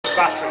the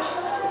battery.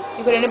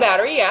 You put in a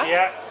battery, yeah?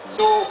 Yeah.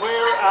 So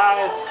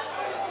whereas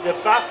the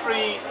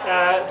battery,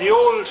 the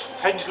old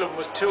pendulum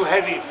was too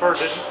heavy for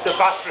the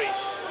battery.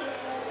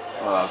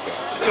 Oh, okay.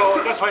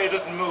 So that's why it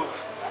doesn't move.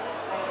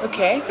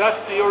 Okay.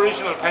 That's the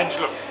original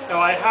pendulum. Now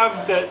I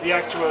have the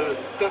actual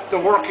the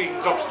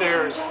workings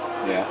upstairs.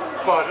 Yeah.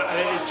 But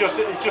it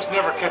just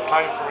never kept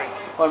time for me.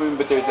 Well, I mean,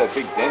 but there's that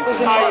big dent in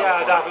it.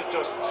 Yeah, that was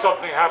just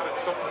something happened.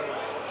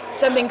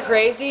 Something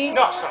crazy?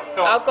 No.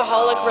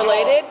 Alcoholic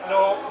related?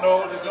 No,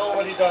 there's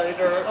nobody died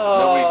or.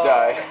 Nobody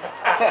died.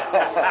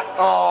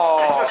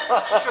 Oh.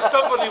 just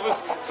somebody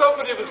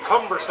was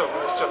cumbersome.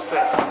 Let's just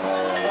say.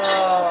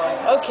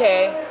 Oh,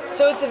 okay.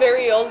 So it's a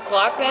very old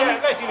clock then? Yeah,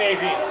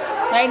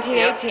 1918.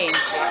 1918.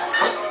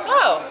 Yeah.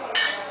 Oh.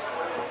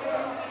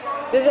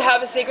 Does it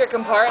have a secret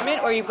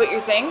compartment where you put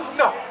your things?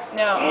 No.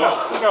 No.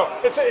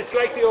 It's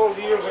like the old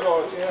years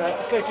ago.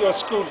 Yeah, it's like the old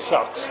school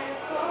clocks.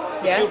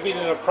 Yeah. If you've been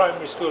in a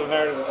primary school in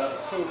Ireland, a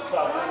school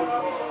clock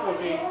would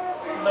be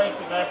 99%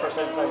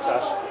 like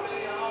that.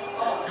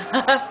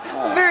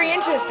 Very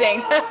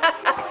interesting.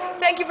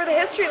 Thank you for the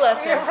history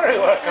lesson. You're very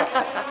welcome.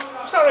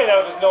 Sorry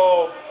now there's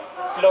no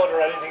blood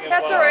or anything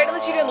involved. That's alright, at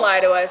least you didn't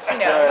lie to us.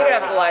 You know, you don't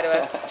have to lie to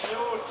us.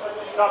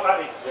 Stop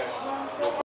at it.